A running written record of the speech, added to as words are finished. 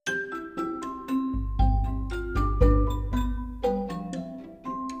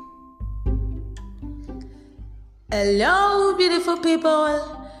Hello, beautiful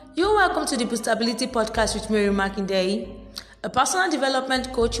people. You're welcome to the Boostability Podcast with Mary Makinde, a personal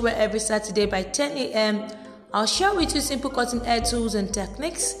development coach where every Saturday by 10 a.m. I'll share with you simple cutting-edge tools and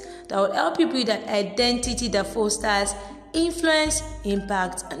techniques that will help you build an identity that fosters influence,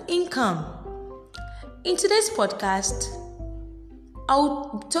 impact, and income. In today's podcast,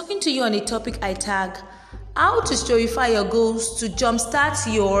 I'll be talking to you on a topic I tag, how to storify your goals to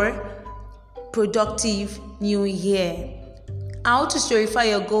jumpstart your productive new year. How to storify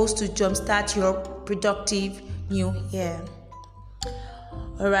your goals to jumpstart your productive new year.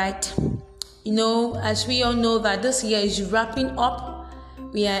 Alright, as we all know that this year is wrapping up.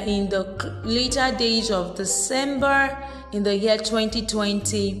 We are in the later days of December in the year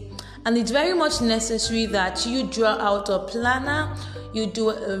 2020. And it's very much necessary that you draw out a planner, you do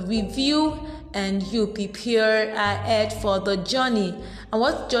a review, and you prepare ahead for the journey. And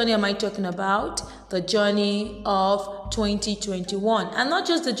what journey am I talking about? The journey of 2021. And not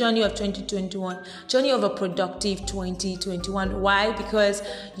just the journey of 2021, journey of a productive 2021. Why? Because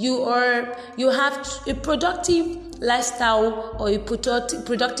you have a productive lifestyle or a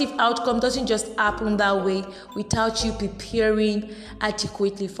productive outcome doesn't just happen that way without you preparing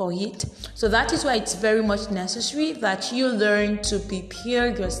adequately for it. So that is why it's very much necessary that you learn to prepare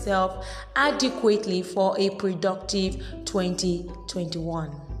yourself adequately for a productive 2021.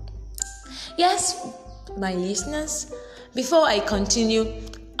 Yes, my listeners, before I continue,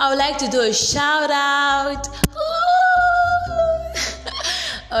 I would like to do a shout out.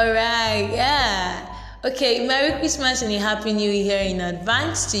 All right, yeah. Okay, Merry Christmas and a Happy New Year in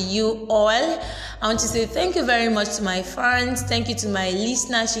advance to you all. I want to say thank you very much to my fans. Thank you to my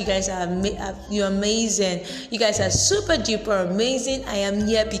listeners. You guys you're amazing. You guys are super duper amazing. I am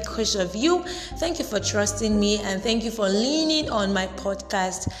here because of you. Thank you for trusting me and thank you for leaning on my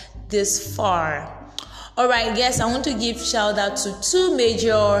podcast this far. All right, yes, I want to give shout out to two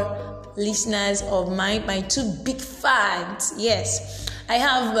major listeners of mine, my two big fans. Yes, I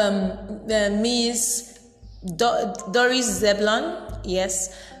have Miss Doris Zeblon.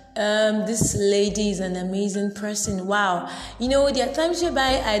 Yes, this lady is an amazing person. Wow. There are times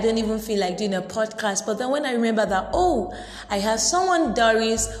whereby I don't even feel like doing a podcast, but then when I remember that, I have someone,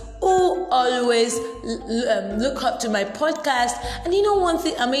 Doris, who always look up to my podcast. And one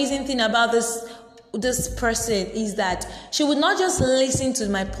amazing thing about this person is that she would not just listen to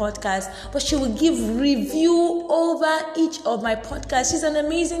my podcast, but she would give review over each of my podcasts. She's an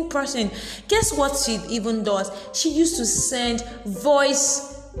amazing person. Guess what she even does? She used to send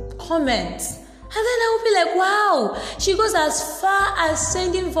voice comments. And then I would be like, wow. She goes as far as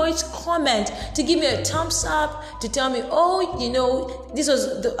sending voice comment to give me a thumbs up, to tell me, this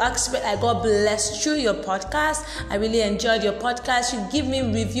was the aspect I got blessed through your podcast. I really enjoyed your podcast. She give me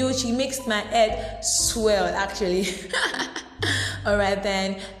review. She makes my head swell, actually. All right,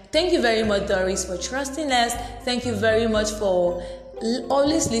 then. Thank you very much, Doris, for trusting us. Thank you very much for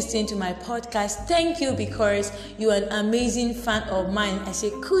always listening to my podcast. Thank you because you're an amazing fan of mine. I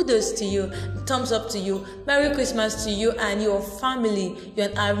say kudos to you, thumbs up to you, Merry Christmas to you and your family. You're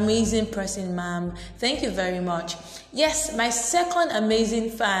an amazing person, ma'am. Thank you very much. Yes, my second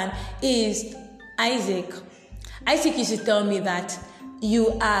amazing fan is Isaac. Isaac used to tell me that he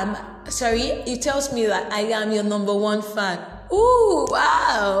tells me that I am your number one fan. Ooh,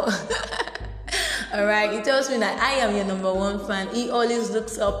 wow. All right, he tells me that I am your number one fan. He always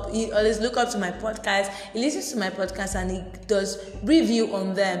looks up to my podcast. He listens to my podcast and he does review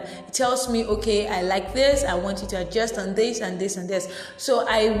on them. He tells me, okay, I like this. I want you to adjust on this and this and this. So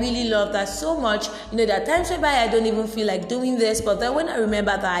I really love that so much. There are times whereby I don't even feel like doing this, but then when I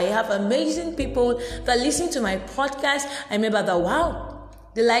remember that I have amazing people that listen to my podcast, I remember that, wow,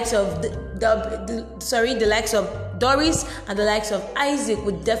 the likes of the likes of Doris and the likes of Isaac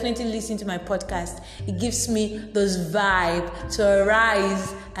would definitely listen to my podcast. It gives me those vibe to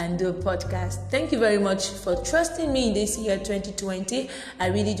arise and do a podcast. Thank you very much for trusting me in this year 2020. I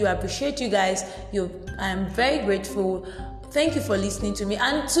really do appreciate you guys. I am very grateful. Thank you for listening to me.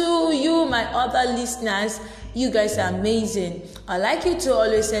 And to you, my other listeners, you guys are amazing. I'd like you to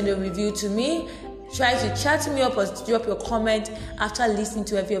always send a review to me. Try to chat me up or drop your comment after listening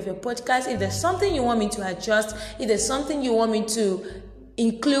to every of your podcasts. If there's something you want me to adjust, if there's something you want me to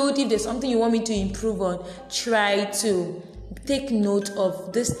include, if there's something you want me to improve on, try to take note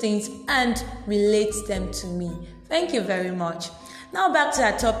of these things and relate them to me. Thank you very much. Now back to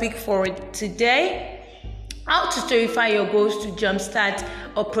our topic for today. How to storify your goals to jumpstart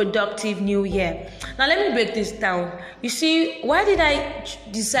a productive new year. Now let me break this down. You see, why did I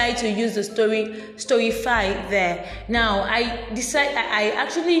decide to use the storify there? Now I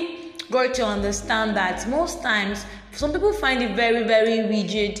actually got to understand that most times some people find it very, very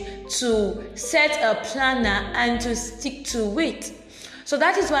rigid to set a planner and to stick to it. So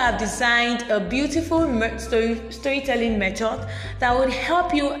that is why I've designed a beautiful storytelling method that would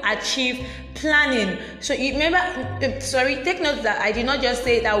help you achieve planning. So you remember, take note that I did not just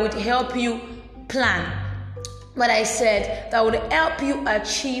say that would help you plan, but I said that would help you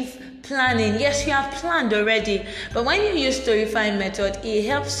achieve planning. Yes, you have planned already, but when you use Storyfy method, it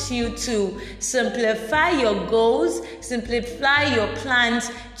helps you to simplify your goals, simplify your plans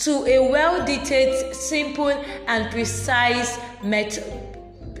to a well-detailed, simple, and precise method.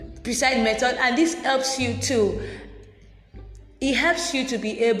 And this helps you to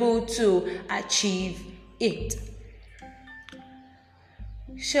be able to achieve it.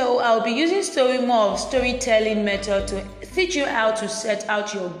 So I'll be using more of storytelling method to teach you how to set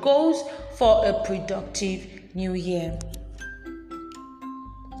out your goals for a productive new year.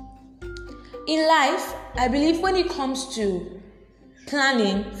 In life, I believe when it comes to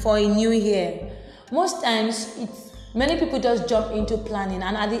planning for a new year, most times many people just jump into planning,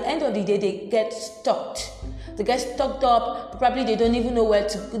 and at the end of the day they get stuck. They get stuck up. Probably they don't even know where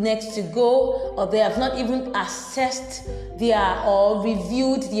next to go, or they have not even assessed or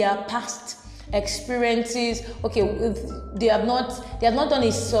reviewed their past experiences. Okay, they have not done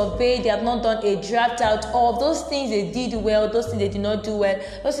a survey, they have not done a draft out of those things they did well, those things they did not do well,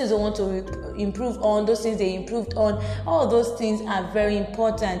 those things they want to improve on, those things they improved on. All of those things are very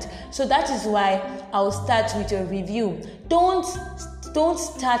important. So that is why I'll start with a review. Don't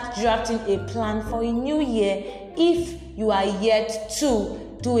start drafting a plan for a new year if you are yet to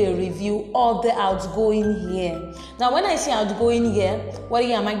do a review of the outgoing year. Now, when I say outgoing year, what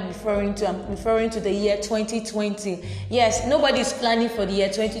year am I referring to? I'm referring to the year 2020. Yes, nobody's planning for the year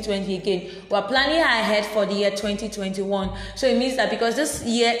 2020 again. We're planning ahead for the year 2021. So it means that because this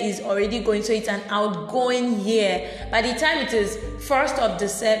year is already going, so it's an outgoing year. By the time it is 1st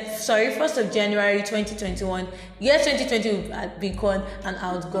of January 2021, year 2020 will become an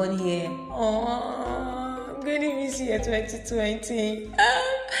outgoing year. I'm going to miss year 2020.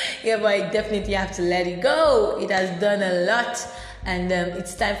 Yeah, but I definitely have to let it go. It has done a lot, and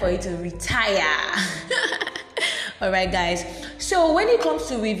it's time for it to retire. All right, guys. So when it comes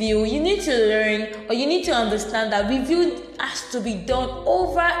to review, you need to learn, or you need to understand that review has to be done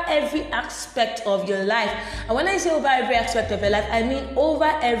over every aspect of your life. And when I say over every aspect of your life, I mean over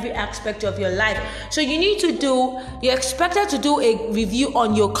every aspect of your life. So you're expected to do a review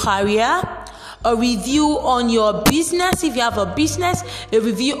on your career, a review on your business if you have a business, a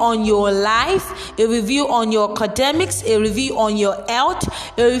review on your life, a review on your academics, a review on your health,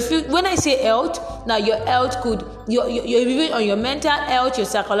 a review. When I say health, now your health could your review on your mental health, your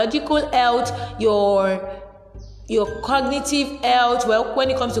psychological health, your cognitive health. Well, when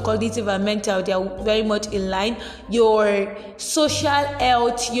it comes to cognitive and mental, they are very much in line. Your social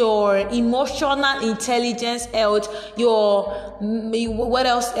health, your emotional intelligence health, your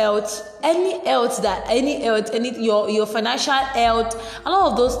financial health, and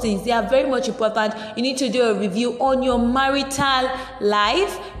all of those things, they are very much important. You need to do a review on your marital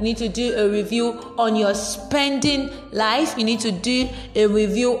life. You need to do a review on your spending life. You need to do a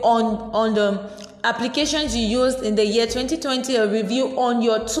review on the applications you used in the year 2020, a review on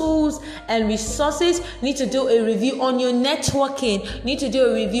your tools and resources. You need to do a review on your networking. You need to do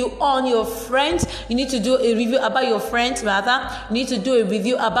a review on your friends. You need to do a review about your friends, rather. You need to do a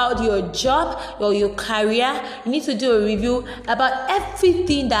review about your job or your career. You need to do a review about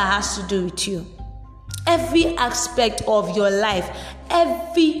everything that has to do with you. Every aspect of your life.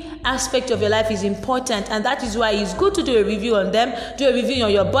 Every aspect of your life is important, and that is why it's good to do a review on them. Do a review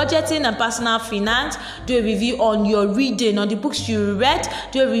on your budgeting and personal finance. Do a review on your reading, on the books you read.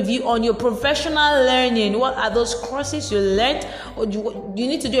 Do a review on your professional learning. What are those courses you learned? Or you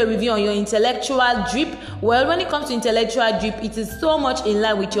need to do a review on your intellectual drip. Well, when it comes to intellectual drip, it is so much in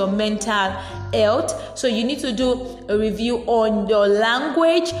line with your mental health. So you need to do a review on your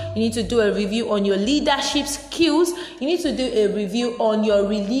language. You need to do a review on your leadership skills. You need to do a review on your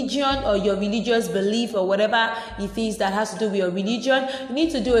religion or your religious belief or whatever it is that has to do with your religion. You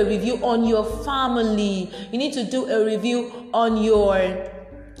need to do a review on your family. You need to do a review on your...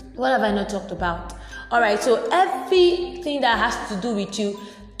 What have I not talked about? All right, so everything that has to do with you,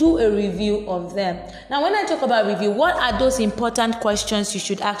 do a review of them. Now, when I talk about review, what are those important questions you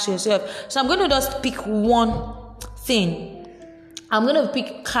should ask yourself? So I'm going to just pick one thing. I'm going to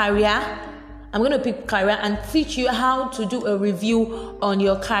pick career and teach you how to do a review on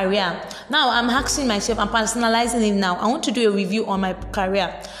your career. Now, I'm asking myself, I'm personalizing it now. I want to do a review on my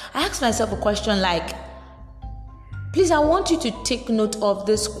career. I ask myself a question like, Please, I want you to take note of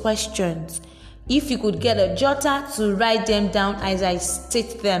these questions. If you could get a jotter to write them down as I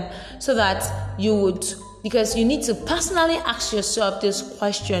state them, so that you would, because you need to personally ask yourself these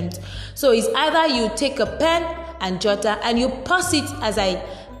questions. So it's either you take a pen and jotter and you pause it as I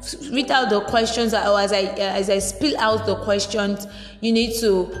read out the questions, or as I spill out the questions. You need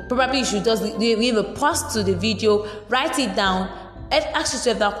to, probably you should just give a pause to the video, write it down, and ask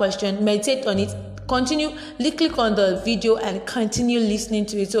yourself that question, meditate on it, continue, click on the video and continue listening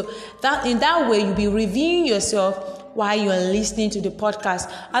to it. So that in that way you'll be reviewing yourself while you're listening to the podcast.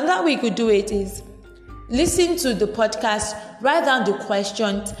 And that way you could do it is listen to the podcast, write down the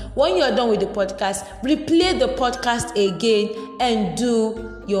questions. When you're done with the podcast, replay the podcast again and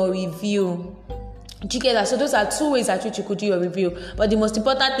do your review. Do you get that? So those are two ways at which you could do your review. But the most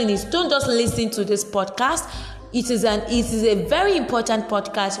important thing is, don't just listen to this podcast. It is a very important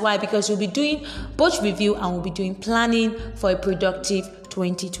podcast. Why? Because we'll be doing both review and we'll be doing planning for a productive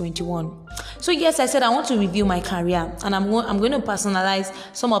 2021. So yes, I said I want to review my career, and I'm going to personalize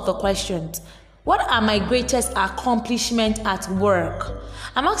some of the questions. What are my greatest accomplishments at work?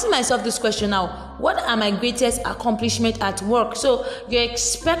 I'm asking myself this question now. What are my greatest accomplishments at work? So you're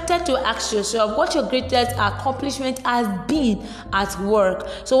expected to ask yourself what your greatest accomplishment has been at work.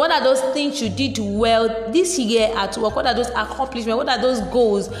 So what are those things you did well this year at work? What are those accomplishments? What are those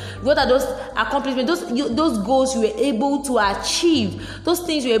goals? What are those accomplishments? Those goals you were able to achieve. Those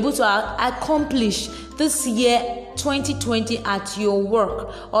things you were able to accomplish this year 2020 at your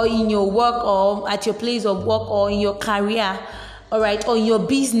work, or in your work, or at your place of work, or in your career, all right, or in your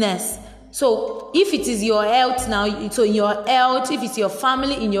business. So if it is your health now, so in your health, if it's your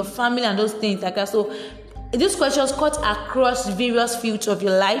family, in your family, and those things like that. So these questions cut across various fields of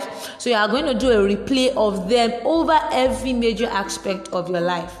your life. So you are going to do a replay of them over every major aspect of your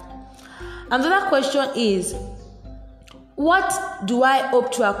life. Another question is, what do I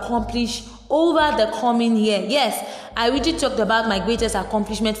hope to accomplish over the coming year? Yes, I already talked about my greatest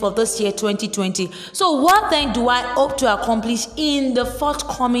accomplishment for this year 2020. So what then do I hope to accomplish in the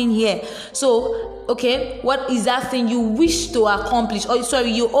forthcoming year? So, okay, what is that thing you wish to accomplish?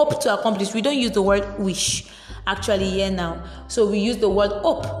 You hope to accomplish. We don't use the word wish actually here now. So we use the word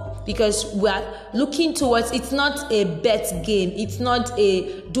hope, because we are looking towards. It's not a bet game. It's not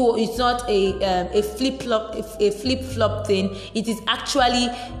a duo. It's not a flip flop thing. It is actually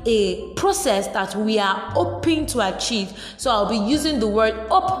a process that we are hoping to achieve. So I'll be using the word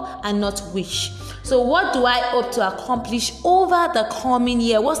hope and not wish. So what do I hope to accomplish over the coming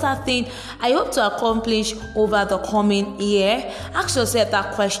year? What's that thing I hope to accomplish over the coming year? Ask yourself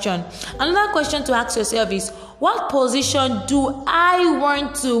that question. Another question to ask yourself is, what position do I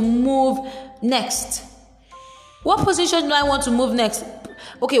want to move next? What position do I want to move next?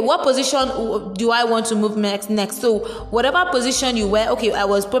 Okay, what position do I want to move next? So whatever position you were, okay, I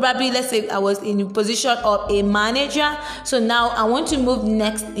was probably, let's say I was in the position of a manager. So now I want to move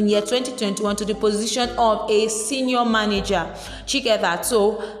next in year 2021 to the position of a senior manager. You get that?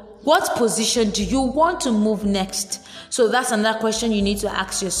 So what position do you want to move next? So that's another question you need to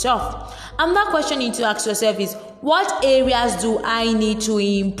ask yourself. Another question you need to ask yourself is, what areas do I need to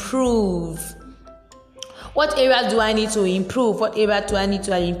improve? What area do I need to improve? What area do I need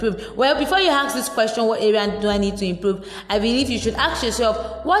to improve? Well, before you ask this question, what area do I need to improve? I believe you should ask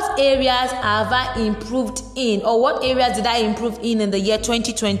yourself, what areas have I improved in? Or what areas did I improve in the year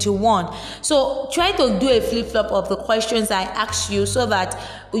 2021? So try to do a flip-flop of the questions I asked you, so that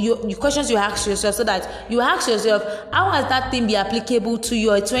the questions you ask yourself, so that you ask yourself, how has that thing be applicable to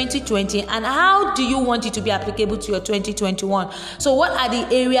your 2020, and how do you want it to be applicable to your 2021? So what are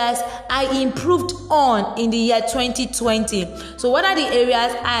the areas I improved on in the year 2020? So what are the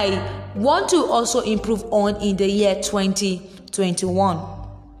areas I want to also improve on in the year 2021?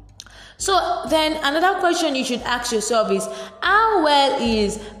 So then another question you should ask yourself is, how well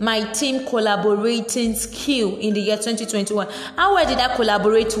is my team collaborating skill in the year 2021? How well did I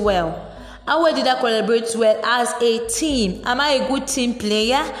collaborate well? How well did I collaborate well as a team? Am I a good team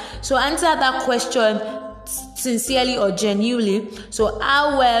player? So answer that question sincerely or genuinely. So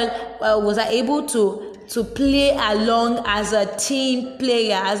how well was I able to play along as a team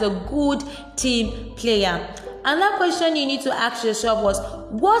player, as a good team player? Another question you need to ask yourself was,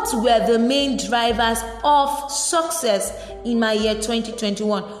 what were the main drivers of success in my year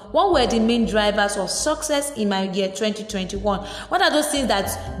 2021? What were the main drivers of success in my year 2021? What are those things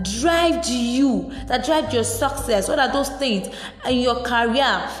that drive you, that drive your success? What are those things in your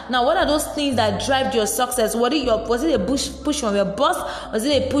career? Now, what are those things that drive your success? Was it a push from your boss? Was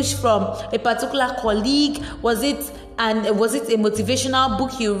it a push from a particular colleague? Was it And was it a motivational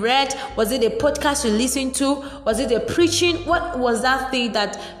book you read? Was it a podcast you listened to? Was it a preaching? What was that thing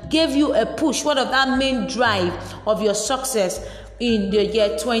that gave you a push? What of that main drive of your success in the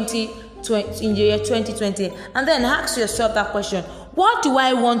year 2020? And then ask yourself that question: what do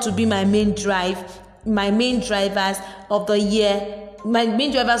I want to be my main drive, my main drivers of the year, my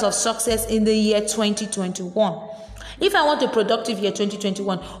main drivers of success in the year 2021? If I want a productive year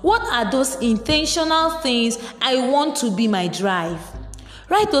 2021, what are those intentional things I want to be my drive?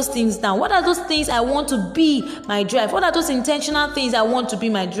 Write those things down. What are those things I want to be my drive? What are those intentional things I want to be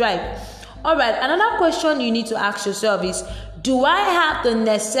my drive? All right, another question you need to ask yourself is, do I have the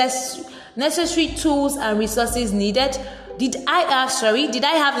necessary tools and resources needed? Did I have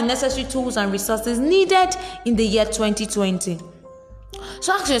the necessary tools and resources needed in the year 2020?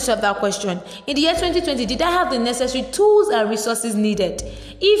 So ask yourself that question. In the year 2020, did I have the necessary tools and resources needed?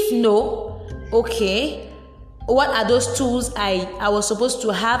 If no, okay, what are those tools I was supposed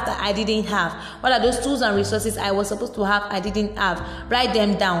to have that I didn't have? What are those tools and resources I was supposed to have I didn't have? Write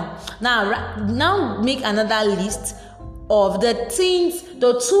them down. Now make another list of the things,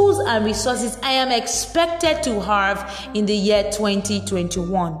 the tools and resources I am expected to have in the year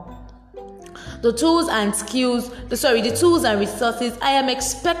 2021. The tools and resources I am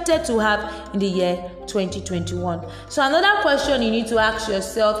expected to have in the year 2021. So another question you need to ask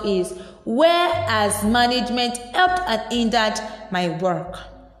yourself is, where has management helped and hindered my work?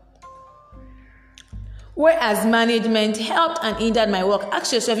 Where has management helped and hindered my work?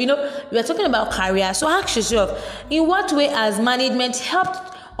 Ask yourself, we are talking about career. So ask yourself, in what way has management helped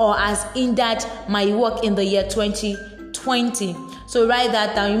or has hindered my work in the year 2020? So write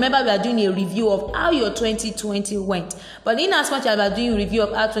that down. Remember, we are doing a review of how your 2020 went. But in as much as we are doing a review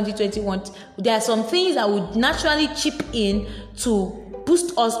of how 2020 went, there are some things that would naturally chip in to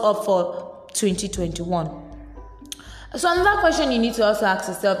boost us up for 2021. So another question you need to also ask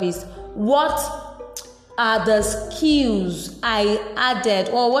yourself is, what are the skills I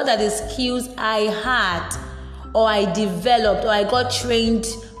added, or what are the skills I had, or I developed, or I got trained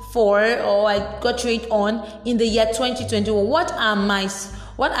for, or I got trained on in the year 2021? What are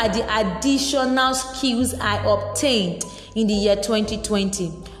the additional skills I obtained in the year 2020?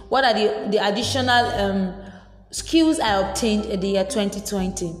 What are the additional skills I obtained in the year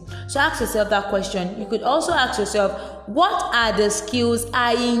 2020? So ask yourself that question. You could also ask yourself, what are the skills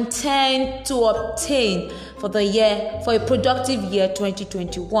I intend to obtain for a productive year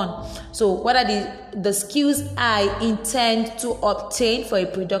 2021? So what are the skills I intend to obtain for a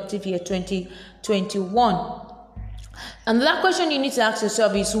productive year 2021? Another question you need to ask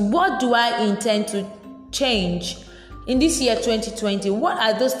yourself is, what do I intend to change in this year 2020? What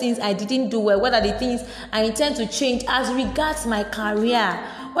are those things I didn't do well? What are the things I intend to change as regards my career?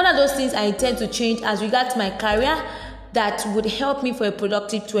 What are those things I intend to change as regards my career that would help me for a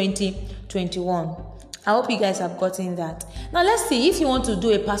productive 2021? I hope you guys have gotten that. Now let's see, if you want to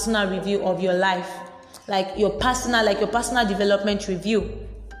do a personal review of your life, like your personal development review.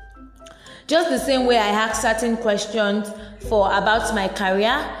 Just the same way I ask certain questions about my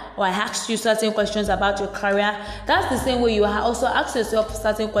career, or I asked you certain questions about your career, that's the same way you also ask yourself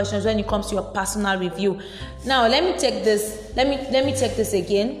certain questions when it comes to your personal review. Now let me take this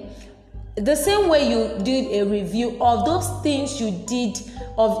again. The same way you did a review of those things you did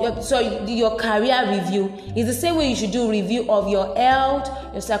your career review is the same way you should do review of your health,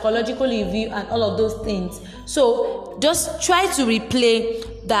 your psychological review, and all of those things. So just try to replay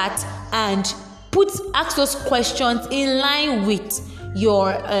that and ask those questions in line with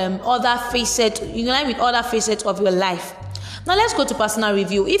your other facets of your life. Now let's go to personal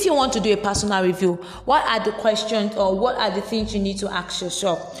review. If you want to do a personal review, what are the questions or what are the things you need to ask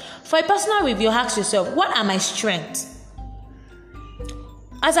yourself? For a personal review, ask yourself, what are my strengths?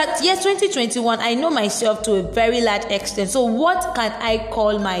 As at year 2021, I know myself to a very large extent. So what can I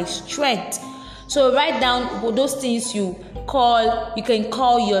call my strength? So write down those things you can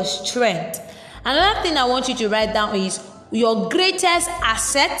call your strength. Another thing I want you to write down is your greatest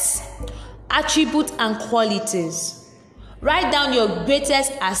assets, attributes, and qualities. Write down your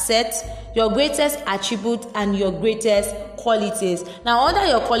greatest assets, your greatest attributes, and your greatest qualities. Now, under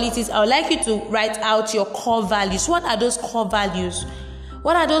your qualities, I would like you to write out your core values. What are those core values?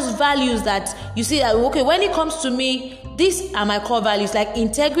 What are those values that you see that, okay, when it comes to me, these are my core values, like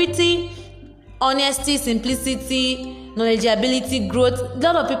integrity, honesty, simplicity, knowledgeability, growth. A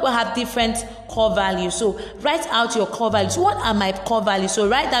lot of people have different core values. So write out your core values. What are my core values? So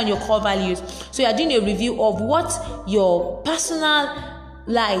write down your core values. So you are doing a review of what your personal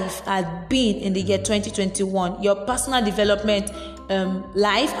life has been in the year 2021, your personal development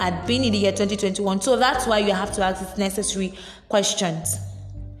life had been in the year 2021. So that's why you have to ask these necessary questions.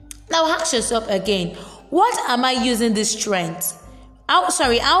 Now ask yourself again, what am I using this strength? How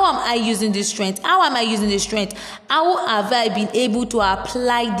am I using this strength? How am I using this strength? How have I been able to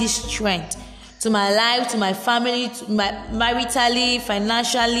apply this strength to my life, to my family, to my maritally,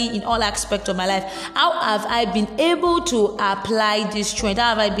 financially, in all aspects of my life? How have I been able to apply this strength?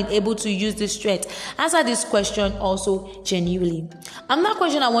 How have I been able to use this strength? Answer this question also genuinely. Another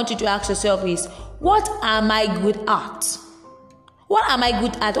question I want you to ask yourself is, what am I good at? What am I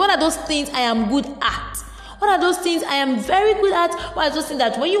good at? What are those things I am good at? What are those things I am very good at? What are those things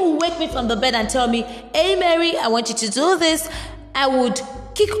that when you wake me from the bed and tell me, hey Mary, I want you to do this, I would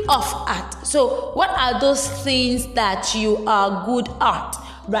kick off at? So what are those things that you are good at?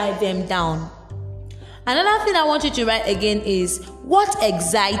 Write them down. Another thing I want you to write again is, what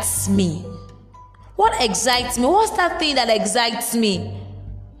excites me? What excites me? What's that thing that excites me?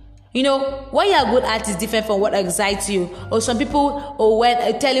 You know, what you are good at is different from what excites you. Or some people, when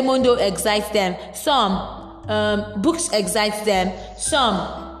Telemundo excites them, some books excites them,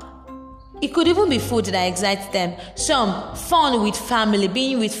 some, it could even be food that excites them, some fun with family,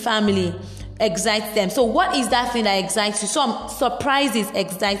 being with family excites them. So what is that thing that excites you? Some surprises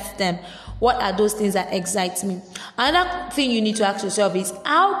excites them. What are those things that excite me? Another thing you need to ask yourself is,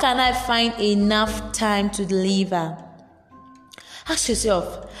 how can I find enough time to deliver? Ask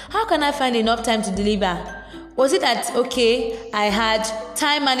yourself, how can I find enough time to deliver? Was it that, okay, I had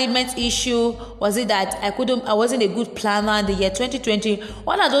time management issue? Was it that I wasn't a good planner in the year 2020?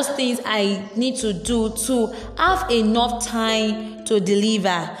 What are those things I need to do to have enough time to deliver?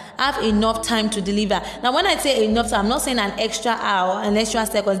 Have enough time to deliver. Now, when I say enough time, I'm not saying an extra hour, an extra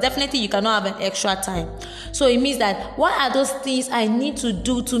seconds. Definitely, you cannot have an extra time. So it means that, what are those things I need to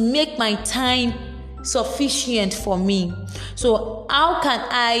do to make my time sufficient for me? So how can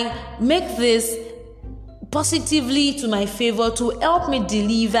I make this positively to my favor to help me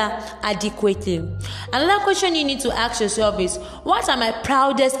deliver adequately? Another question you need to ask yourself is, what are my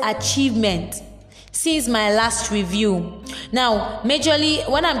proudest achievements since my last review? Now, majorly,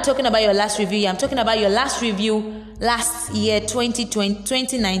 when I'm talking about your last review, I'm talking about your last review last year,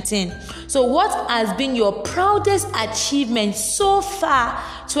 2019. So what has been your proudest achievement so far,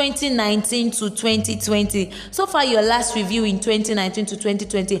 2019 to 2020? So far, your last review in 2019 to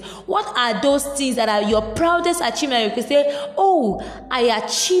 2020. What are those things that are your proudest achievement? You can say, oh, I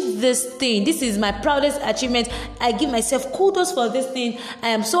achieved this thing. This is my proudest achievement. I give myself kudos for this thing. I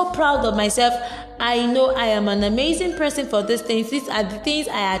am so proud of myself. I know I am an amazing person for these things. These are the things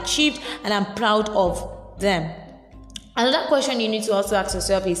I achieved and I'm proud of them. Another question you need to also ask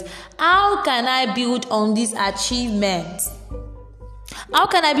yourself is, how can I build on this achievement? How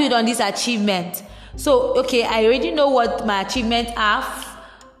can I build on this achievement? So, okay, I already know what my achievements are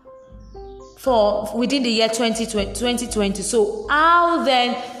for within the year 2020. So, how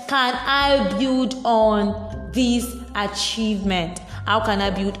then can I build on this achievement? How can I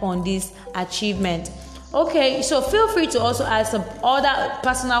build on this achievement? Okay, so feel free to also ask some other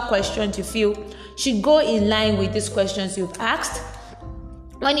personal questions you feel should go in line with these questions you've asked.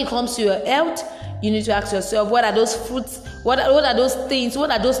 When it comes to your health, you need to ask yourself, what are those foods, what are those things, what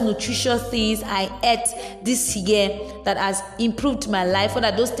are those nutritious things I ate this year that has improved my life? What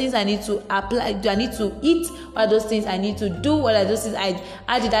are those things I need to apply? Do I need to eat? What are those things I need to do? What are those things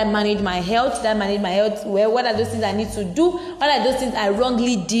how did I manage my health? Did I manage my health well? What are those things I need to do? What are those things I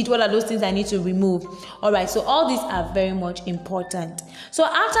wrongly did? What are those things I need to remove? All right, so all these are very much important. So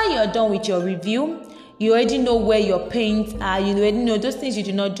after you're done with your review, you already know where your pains are. You already know those things you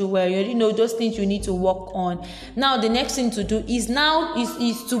did not do well. You already know those things you need to work on. Now, the next thing to do is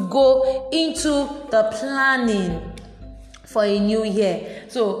to go into the planning for a new year.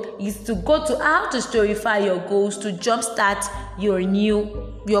 So, it's to go to how to storify your goals to jumpstart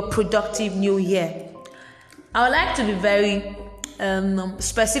your productive new year. I would like to be very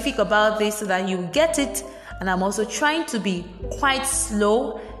specific about this so that you get it. And I'm also trying to be quite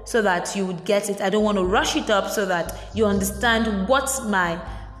slow so that you would get it. I don't want to rush it up so that you understand what my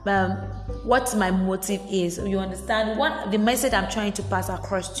motive is. You understand what the message I'm trying to pass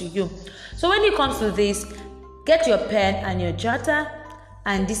across to you. So when it comes to this, get your pen and your jotter,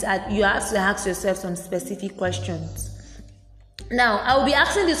 and you have to ask yourself some specific questions. Now, I will be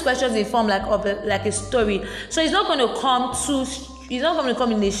asking these questions in form like a story. So it's not going to come it's not going to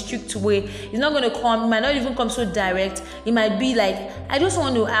come in a strict way. It's not going to come, it might not even come so direct. It might be like, I just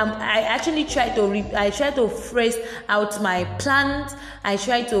want to, I actually try to phrase out my plans. I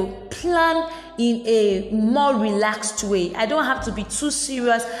try to plan in a more relaxed way. I don't have to be too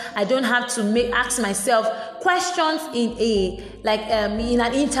serious. I don't have to ask myself questions in in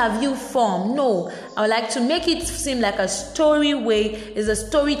an interview form. No, I would like to make it seem like a story way, is a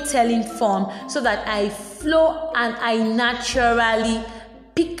storytelling form, so that I flow and I naturally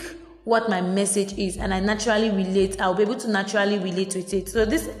pick what my message is, and I naturally relate. I'll be able to naturally relate with it. So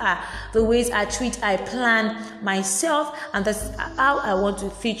these are the ways I plan myself, and that's how I want to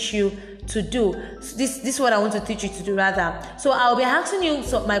teach you to do. So this is what I want to teach you to do rather. So I'll be asking you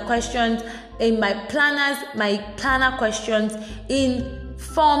my questions in my planner questions in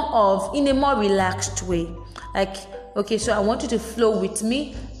a more relaxed way. Like, okay, so I want you to flow with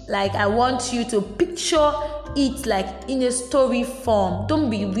me. Like, I want you to picture it like in a story form. Don't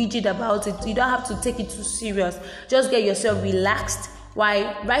be rigid about it. You don't have to take it too serious. Just get yourself relaxed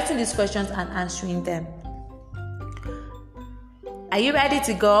while writing these questions and answering them. Are you ready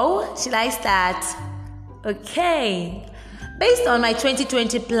to go? Should I start? Okay. Based on my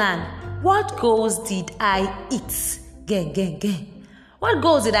 2020 plan, what goals did I eat? What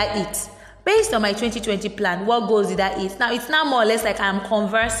goals did I eat? Based on my 2020 plan, what goals did I eat? Now, it's now more or less like I'm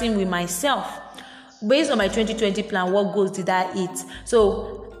conversing with myself. Based on my 2020 plan, what goals did I eat?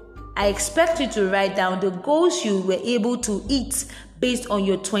 So, I expect you to write down the goals you were able to eat based on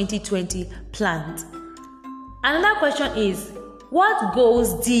your 2020 plans. Another question is, what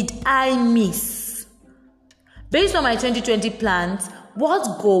goals did I miss? Based on my 2020 plans,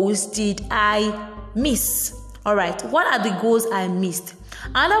 what goals did I miss? All right, what are the goals I missed?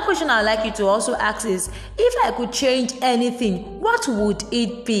 Another question I'd like you to also ask is, if I could change anything, what would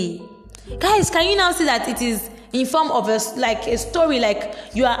it be? Guys, can you now see that it is in form of a story, like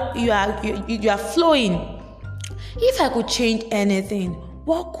you are flowing? If I could change anything,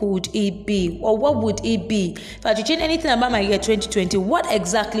 what could it be? Or what would it be? If I could change anything about my year 2020, what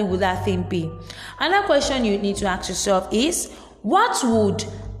exactly would that thing be? Another question you need to ask yourself is, what would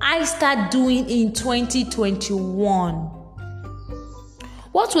I start doing in 2021?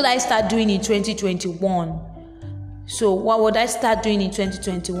 What will I start doing in 2021? So what would I start doing in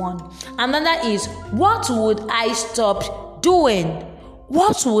 2021? Another is, what would I stop doing?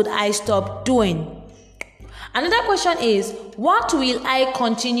 What would I stop doing? Another question is, what will I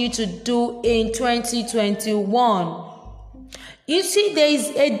continue to do in 2021? You see, there is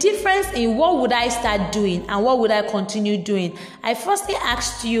a difference in what would I start doing and what would I continue doing. I firstly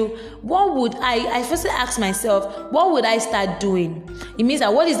asked you, I firstly asked myself, what would I start doing? It means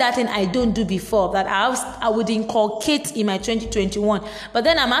that what is that thing I don't do before that I would inculcate in my 2021? But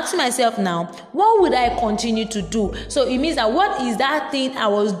then I'm asking myself now, what would I continue to do? So it means that what is that thing I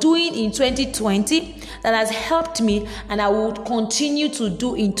was doing in 2020 that has helped me and I would continue to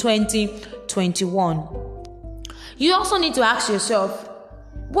do in 2021? You also need to ask yourself,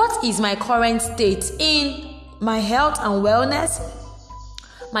 what is my current state in my health and wellness,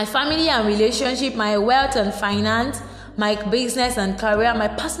 my family and relationship, my wealth and finance, my business and career, my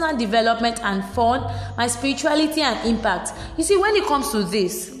personal development and fun, my spirituality and impact? You see, when it comes to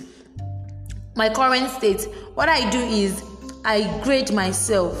this, my current state, what I do is I grade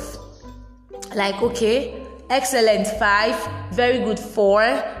myself. Like, okay, excellent 5, very good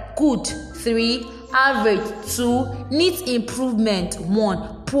 4, good 3, average 2, needs improvement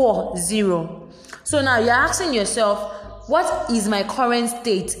 1, poor 0. So now you're asking yourself, what is my current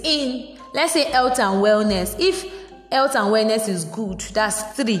state in, let's say, health and wellness? If health and wellness is good, that's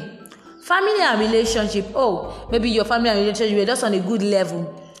 3. Family and relationship, maybe your family and relationship, you're just on a good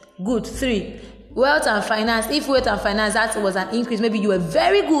level, good 3. Wealth and finance, if wealth and finance, that was an increase, maybe you were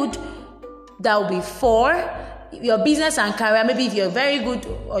very good, that will be 4. Your business and career, maybe if you're very good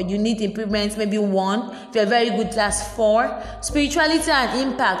or you need improvements, maybe 1. If you're very good, that's 4. Spirituality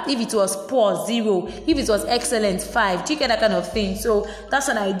and impact, if it was poor, 0. If it was excellent, 5. Do you get that kind of thing? So that's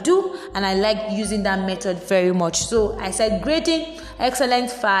what I do, and I like using that method very much. So I said grading: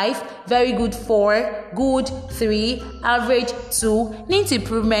 excellent 5, very good 4, good 3, average 2, needs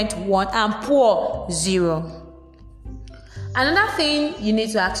improvement 1, and poor 0. Another thing you need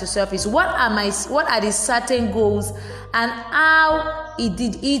to ask yourself is, what are the certain goals and how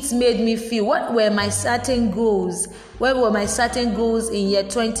it made me feel? What were my certain goals? What were my certain goals in year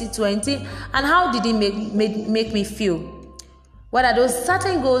 2020, and how did it make me feel? What are those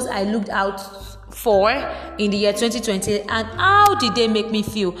certain goals I looked out for in the year 2020, and how did they make me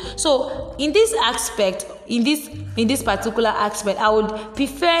feel? So in this aspect, in this particular aspect, I would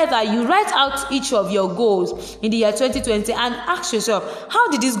prefer that you write out each of your goals in the year 2020 and ask yourself, how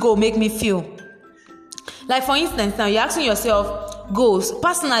did this goal make me feel? Like, for instance, now you're asking yourself goals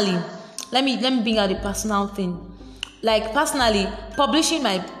personally. Let me bring out the personal thing. Like, personally, publishing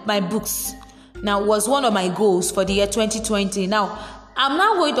my books now was one of my goals for the year 2020. Now, I'm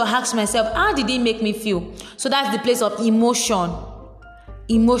now going to ask myself, how did it make me feel? So that's the place of emotion.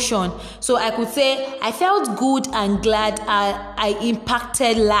 So I could say I felt good and glad I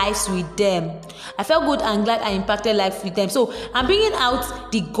impacted lives with them. I felt good and glad I impacted life with them. So I'm bringing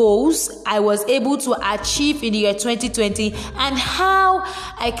out the goals I was able to achieve in the year 2020 and how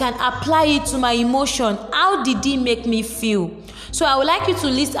I can apply it to my emotion. How did it make me feel? So I would like you to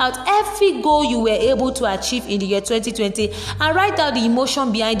list out every goal you were able to achieve in the year 2020 and write down the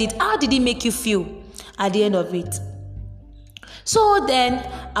emotion behind it. How did it make you feel at the end of it? So then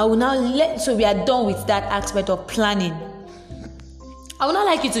I will now so we are done with that aspect of planning. I would now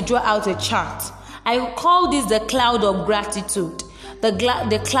like you to draw out a chart. I call this the cloud of gratitude.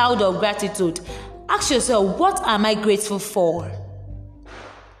 The cloud of gratitude. Ask yourself, what am I grateful for?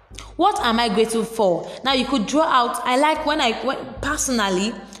 What am I grateful for? Now you could draw out. I like when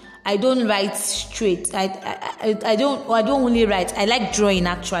personally, I don't write straight. I don't only write. I like drawing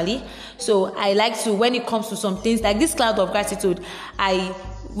actually. So I like to, when it comes to some things like this cloud of gratitude,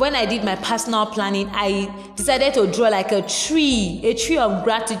 when I did my personal planning, I decided to draw like a tree of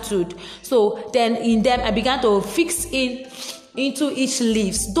gratitude. So then in them, I began to fix into each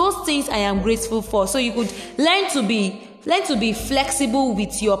leaves those things I am grateful for. So you could learn to be flexible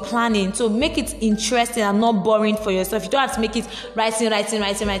with your planning. So make it interesting and not boring for yourself. You don't have to make it writing.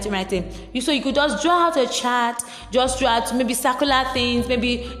 So you could just draw out a chart, just draw out maybe circular things,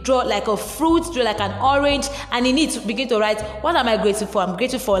 maybe draw like a fruit, draw like an orange, and in it begin to write, what am I grateful for? I'm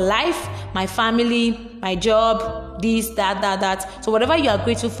grateful for life, my family, my job, this, that. So whatever you are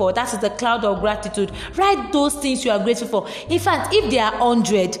grateful for, that is the cloud of gratitude. Write those things you are grateful for. In fact, if there are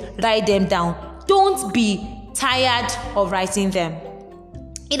 100, write them down. Don't be tired of writing them.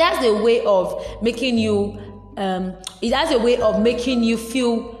 It has a way of making you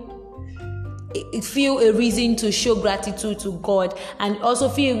feel a reason to show gratitude to God and also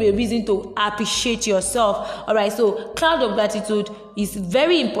feel a reason to appreciate yourself. All right, so cloud of gratitude is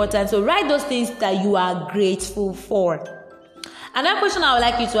very important. So write those things that you are grateful for. Another question I would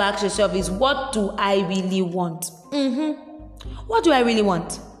like you to ask yourself is, what do I really want? What do I really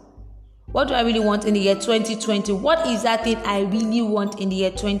want? What do I really want in the year 2020? What is that thing I really want in the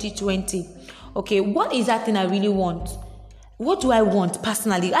year 2020? Okay, what is that thing I really want? What do I want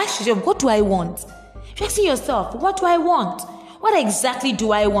personally? Ask yourself, what do I want? You're asking yourself, what do I want? What exactly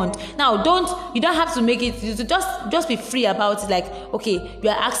do I want? Now, you don't have to make it, just be free about it. Like, okay, you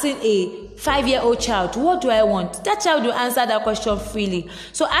are asking a 5-year-old child, what do I want? That child will answer that question freely.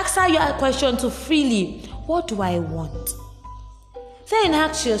 So answer your question to freely, what do I want? Then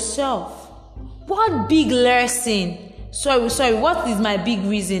ask yourself, what big lesson? What is my big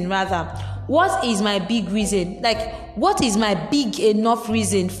reason rather? What is my big reason? Like, what is my big enough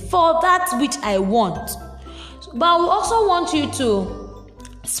reason for that which I want? But I will also want you to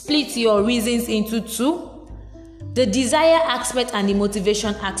split your reasons into two. The desire aspect and the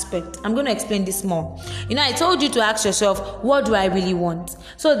motivation aspect. I'm going to explain this more. I told you to ask yourself, what do I really want?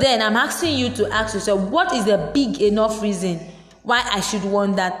 So then I'm asking you to ask yourself, what is the big enough reason why I should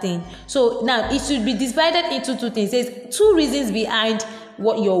want that thing? So now it should be divided into two things. There's two reasons behind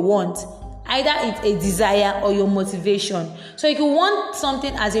what you want. Either it's a desire or your motivation. So you could want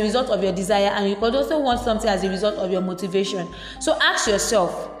something as a result of your desire, and you could also want something as a result of your motivation. So ask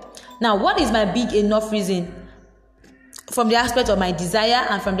yourself, now, what is my big enough reason from the aspect of my desire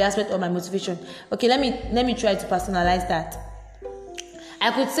and from the aspect of my motivation? Okay, let me try to personalize that.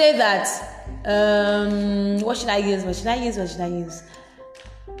 I could say that what should I use?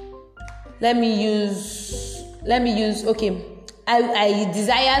 Let me use okay. I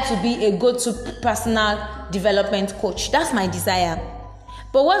desire to be a go-to personal development coach. That's my desire.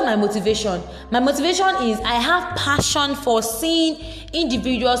 But what's my motivation? My motivation is I have passion for seeing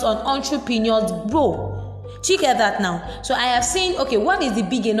individuals and entrepreneurs grow. Do you get that now? So I have seen, okay, what is the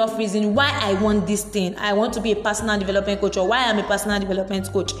big enough reason why I want this thing? I want to be a personal development coach, or why I'm a personal development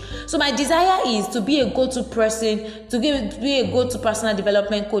coach. So my desire is to be a go-to person, to be a go-to personal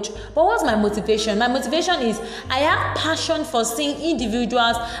development coach. But what's my motivation? My motivation is I have passion for seeing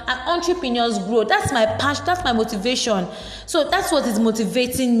individuals and entrepreneurs grow. That's my passion. That's my motivation. So that's what is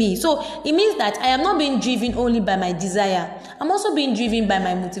motivating me. So it means that I am not being driven only by my desire. I'm also being driven by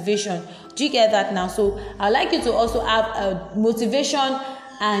my motivation. Do you get that now? So I'd like you to also have a motivation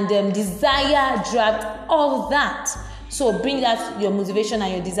and desire draft of that. So bring that, your motivation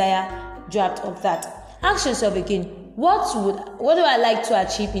and your desire draft of that. Ask yourself again, what do I like to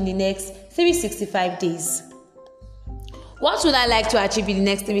achieve in the next 365 days? What would I like to achieve in the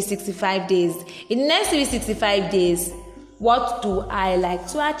next 365 days? In the next 365 days, what do I like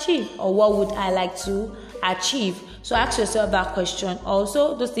to achieve? Or what would I like to achieve. So ask yourself that question.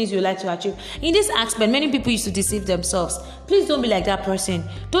 Also, those things you like to achieve. In this aspect, many people used to deceive themselves. Please don't be like that person.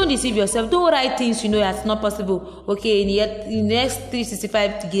 Don't deceive yourself. Don't write things you know that's not possible. Okay, in the next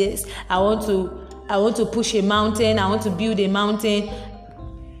 365 days, I want to push a mountain. I want to build a mountain.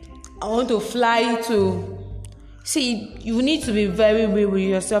 I want to fly to. See, you need to be very real with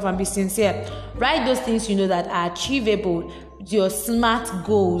yourself and be sincere. Write those things you know that are achievable. Your SMART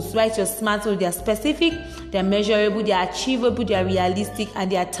goals. Write your SMART goals. They are specific, they are measurable, they are achievable, they are realistic,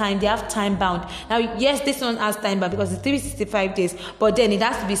 and they have time bound. Now, yes, this one has time bound because it's 365 days, but then it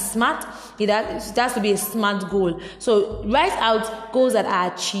has to be SMART. It has to be a SMART goal. So write out goals that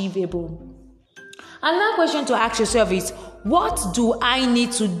are achievable. Another question to ask yourself is, what do I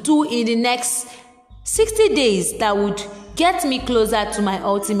need to do in the next 60 days that would get me closer to my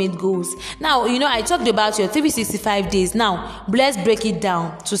ultimate goals? Now, I talked about your 365 days. Now, let's break it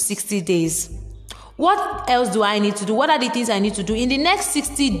down to 60 days. What else do I need to do? What are the things I need to do in the next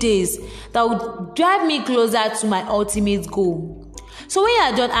 60 days that would drive me closer to my ultimate goal? So when you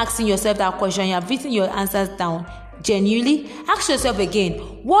are done asking yourself that question, you have written your answers down, genuinely ask yourself again,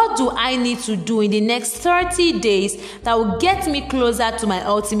 what do I need to do in the next 30 days that will get me closer to my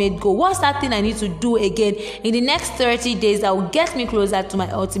ultimate goal? What's that thing I need to do again in the next 30 days that will get me closer to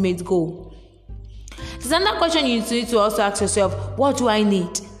my ultimate goal? There's another question you need to also ask yourself, what do I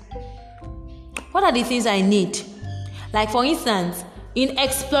need? What are the things I need? Like, for instance, in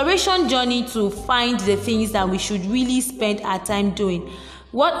exploration journey to find the things that we should really spend our time doing.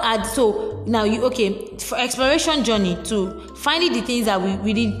 For exploration journey to finding the things that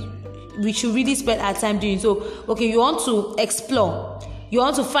we should really spend our time doing. So, you want to explore. You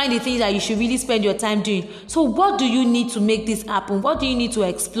want to find the things that you should really spend your time doing. So what do you need to make this happen? What do you need to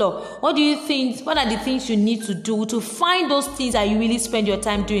explore? What are the things you need to do to find those things that you really spend your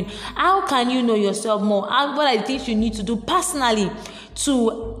time doing? How can you know yourself more? What are the things you need to do personally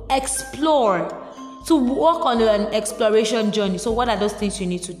to explore? To work on an exploration journey. So what are those things you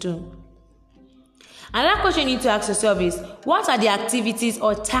need to do? Another question you need to ask yourself is, what are the activities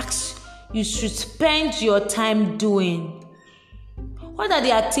or tasks you should spend your time doing? What are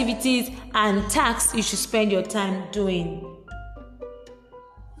the activities and tasks you should spend your time doing?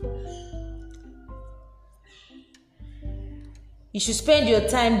 You should spend your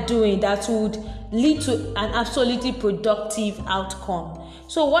time doing that would lead to an absolutely productive outcome.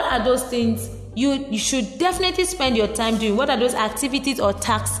 So what are those things you should definitely spend your time doing? What are those activities or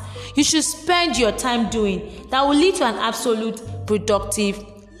tasks you should spend your time doing that will lead to an absolute productive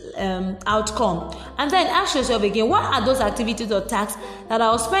outcome? And then ask yourself again, what are those activities or tasks that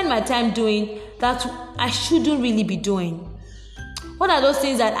I'll spend my time doing that I shouldn't really be doing? What are those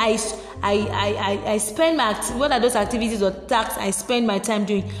things that what are those activities or tasks I spend my time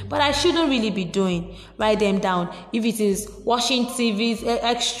doing but I shouldn't really be doing? Write them down. If it is watching TVs,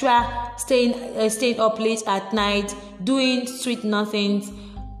 extra, staying up late at night, doing sweet nothings,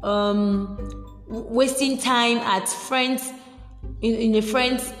 wasting time at friends in a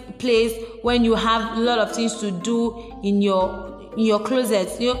friend's place when you have a lot of things to do in your closet,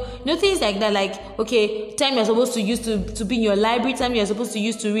 things like that. Like, time you're supposed to use to be in your library, time you're supposed to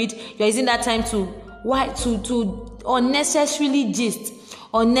use to read, you're using that time to unnecessarily gist,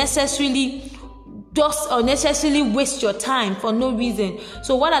 unnecessarily waste your time for no reason.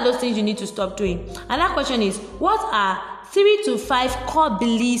 So what are those things you need to stop doing? Another question is, what are 3 to 5 core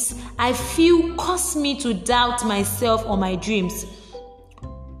beliefs I feel cause me to doubt myself or my dreams?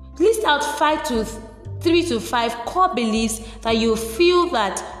 List out 3 to 5 core beliefs that you feel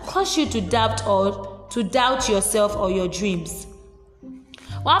that cause you to doubt yourself or your dreams.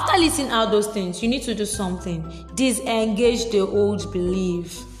 Well, after listing out those things, you need to do something. Disengage the old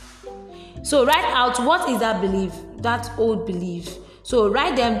belief. So write out, what is that belief, that old belief. So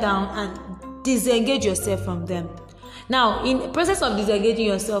write them down and disengage yourself from them. Now, in the process of disengaging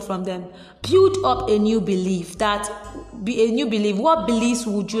yourself from them, build up a new belief. What beliefs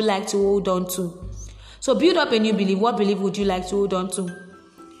would you like to hold on to? So build up a new belief. What belief would you like to hold on to?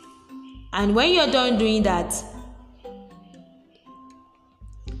 And when you're done doing that,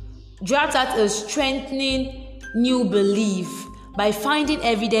 draft out a strengthening new belief by finding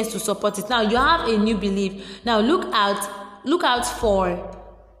evidence to support it. Now you have a new belief. Now look out for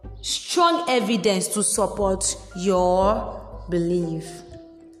strong evidence to support your belief.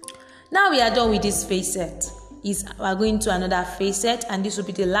 Now we are done with this facet. We are going to another facet, and this will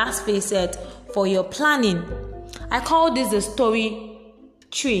be the last facet for your planning. I call this the story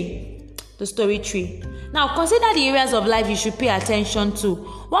tree. The story tree. Now consider the areas of life you should pay attention to.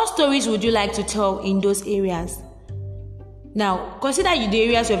 What stories would you like to tell in those areas? Now consider the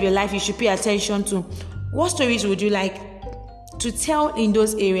areas of your life you should pay attention to. What stories would you like to tell in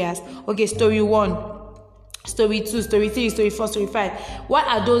those areas? Okay, story 1, story 2, story 3, story 4, story 5. What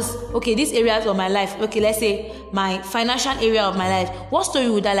are those? Okay, these areas of my life. Okay, let's say my financial area of my life. What story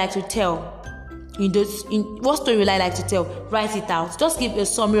would I like to tell? What story would I like to tell? Write it out. Just give a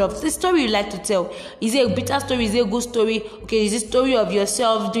summary of the story you like to tell. Is it a bitter story? Is it a good story? Okay, is it a story of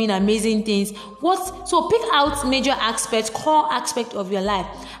yourself doing amazing things? So pick out major aspects, core aspect of your life,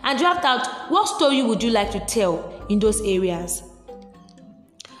 and draft out what story would you like to tell in those areas.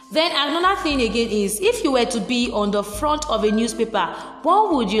 Then another thing again is, if you were to be on the front of a newspaper,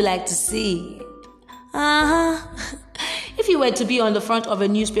 what would you like to see? If you were to be on the front of a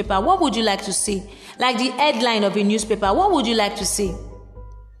newspaper, what would you like to see? Like the headline of a newspaper, what would you like to see?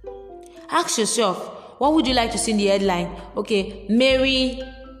 Ask yourself, what would you like to see in the headline? Okay, Mary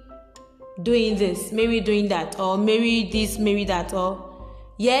doing this, Mary doing that, or Mary this, Mary that, or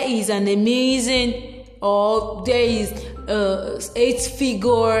here is an amazing, or there is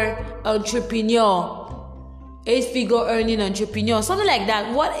 8-figure entrepreneur. 8-figure earning entrepreneur, something like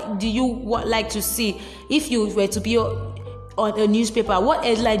that. What do you like to see if you were to be on a newspaper? What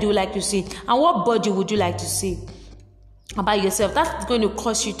headline do you like to see, and what body would you like to see about yourself? That's going to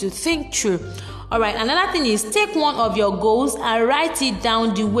cause you to think through. All right, another thing is, take one of your goals and write it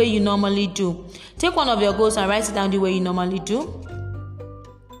down the way you normally do. Take one of your goals and write it down the way you normally do.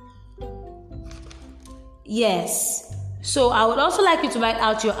 Yes. So I would also like you to write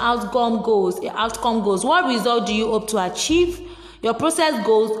out your outcome goals. What result do you hope to achieve? Your process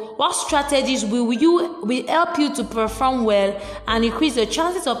goals. What strategies will help you to perform well and increase your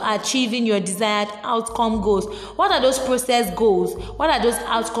chances of achieving your desired outcome goals? What are those process goals? What are those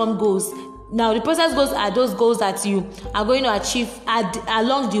outcome goals? Now, the process goals are those goals that you are going to achieve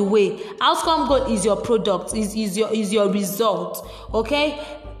along the way. Outcome goal is your product, is your result. Okay?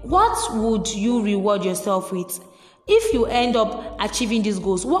 What would you reward yourself with? If you end up achieving these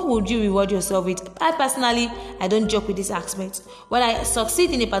goals, what would you reward yourself with? I personally, I don't joke with this aspect. When I succeed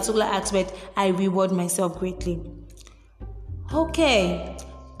in a particular aspect, I reward myself greatly. Okay.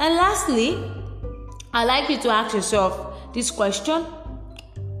 And lastly, I'd like you to ask yourself this question.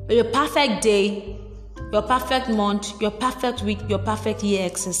 Your perfect day, your perfect month, your perfect week, your perfect year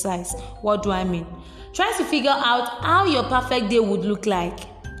exercise. What do I mean? Try to figure out how your perfect day would look like.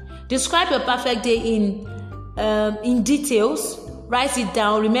 Describe your perfect day in details. Write it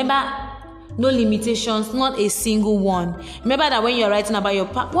down. Remember, no limitations, not a single one. Remember that when you're writing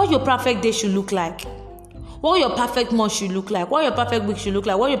about what your perfect day should look like, what your perfect month should look like, what your perfect week should look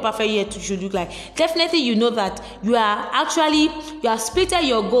like, what your perfect year should look like. Definitely, you know that you have splitted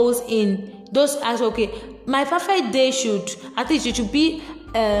your goals in those as okay. My perfect day should be.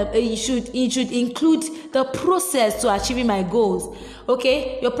 It should include the process to achieving my goals.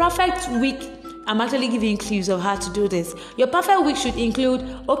 Okay, your perfect week. I'm actually giving clues of how to do this. Your perfect week should include,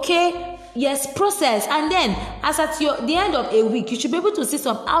 process. And then, as at the end of a week, you should be able to see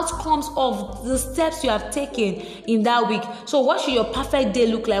some outcomes of the steps you have taken in that week. So what should your perfect day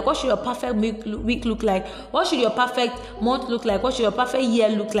look like? What should your perfect week look like? What should your perfect month look like? What should your perfect year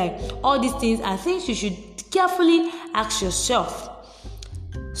look like? All these things are things you should carefully ask yourself.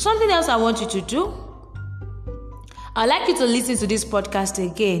 Something else I want you to do, I'd like you to listen to this podcast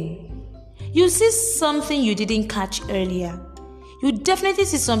again. You see something you didn't catch earlier. You definitely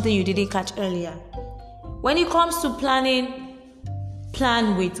see something you didn't catch earlier. When it comes to planning,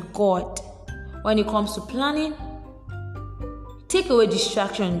 plan with God. When it comes to planning, take away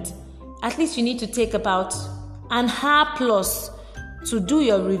distractions. At least you need to take about an hour plus to do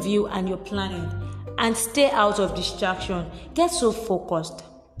your review and your planning, and stay out of distraction. Get so focused.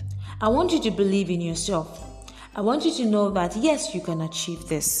 I want you to believe in yourself. I want you to know that yes, you can achieve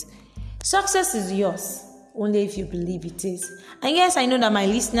this. Success is yours, only if you believe it is. And yes, I know that my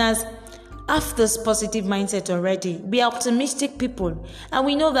listeners have this positive mindset already. We are optimistic people, and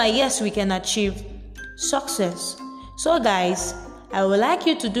we know that yes, we can achieve success. So guys, I would like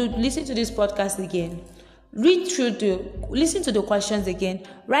you to listen to this podcast again. Listen to the questions again,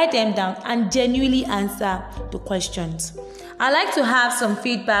 write them down, and genuinely answer the questions. I'd like to have some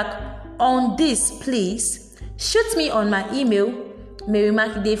feedback on this, please. Shoot me on my email,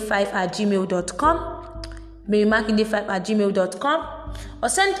 marymakinde5@gmail.com, marymakinde5@gmail.com, or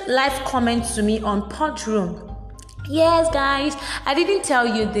send live comments to me on Podroom. Yes, guys, I didn't tell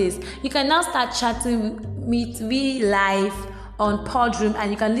you this. You can now start chatting with me live on Podroom,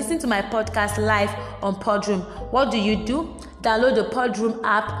 and you can listen to my podcast live on Podroom. What do? Download the Podroom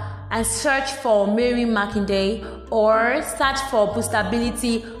app and search for Mary Makinde, or search for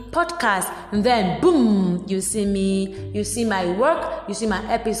Boostability podcast, and then boom, you see me, you see my work, you see my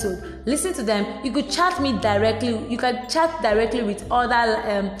episode. Listen to them. You could chat me directly. You can chat directly with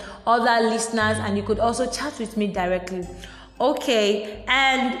other listeners, and you could also chat with me directly. Okay,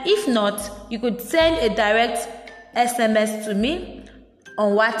 and if not, you could send a direct SMS to me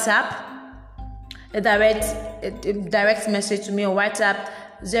on WhatsApp, a direct message to me on WhatsApp,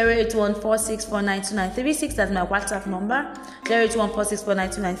 08146492936. That's my WhatsApp number,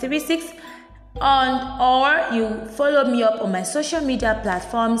 08146492936. Or you follow me up on my social media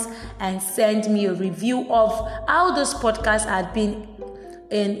platforms and send me a review of how those podcasts have been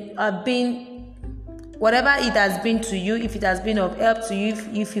whatever it has been to you. If it has been of help to you,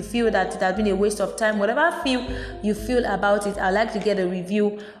 if you feel that it has been a waste of time, whatever you feel about it, I'd like to get a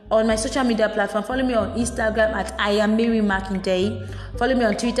review on my social media platform. Follow me on Instagram at I am Mary Makinde. Follow me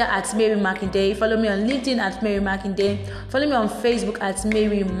on Twitter at Mary Makinde. Follow me on LinkedIn at Mary Makinde. Follow me on Facebook at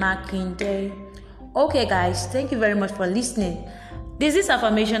Mary Makinde. Okay, guys, thank you very much for listening. This is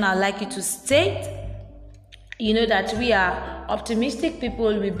affirmation I'd like you to state. You know that we are optimistic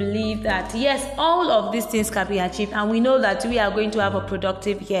people. We believe that, yes, all of these things can be achieved, and we know that we are going to have a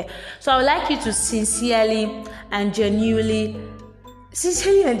productive year. So I would like you to sincerely and genuinely,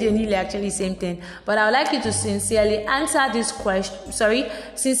 actually same thing, but I would like you to sincerely answer this question,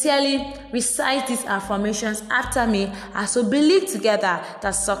 sincerely recite these affirmations after me, as we believe together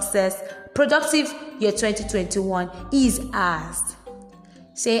that success, productive year 2021 is ours.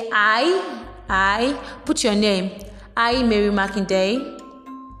 Say, I put your name. I, Mary Makinde.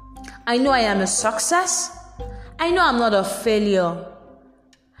 I know I am a success. I know I'm not a failure.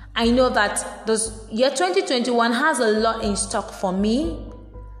 I know that this year 2021 has a lot in stock for me.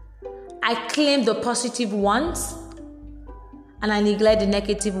 I claim the positive ones and I neglect the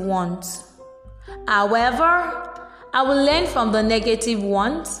negative ones. However, I will learn from the negative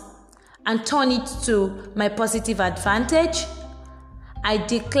ones and turn it to my positive advantage. I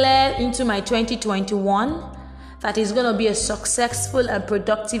declare into my 2021 that it's going to be a successful and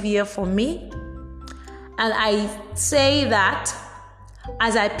productive year for me. And I say that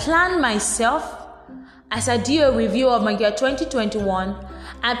as I plan myself, as I do a review of my year 2021,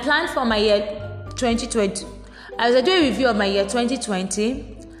 I plan for my year 2020. As I do a review of my year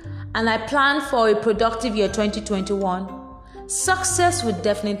 2020, and I plan for a productive year 2021, success would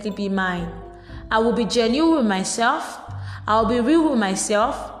definitely be mine. I will be genuine with myself. I will be real with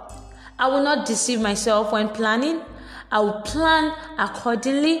myself. I will not deceive myself when planning. I will plan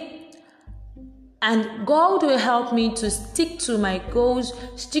accordingly. And God will help me to stick to my goals,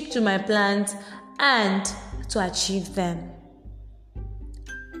 stick to my plans, and to achieve them.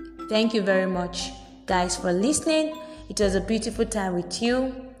 Thank you very much, guys, for listening. It was a beautiful time with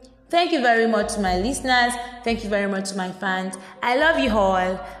you. Thank you very much to my listeners. Thank you very much to my fans. I love you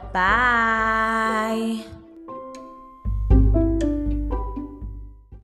all. Bye.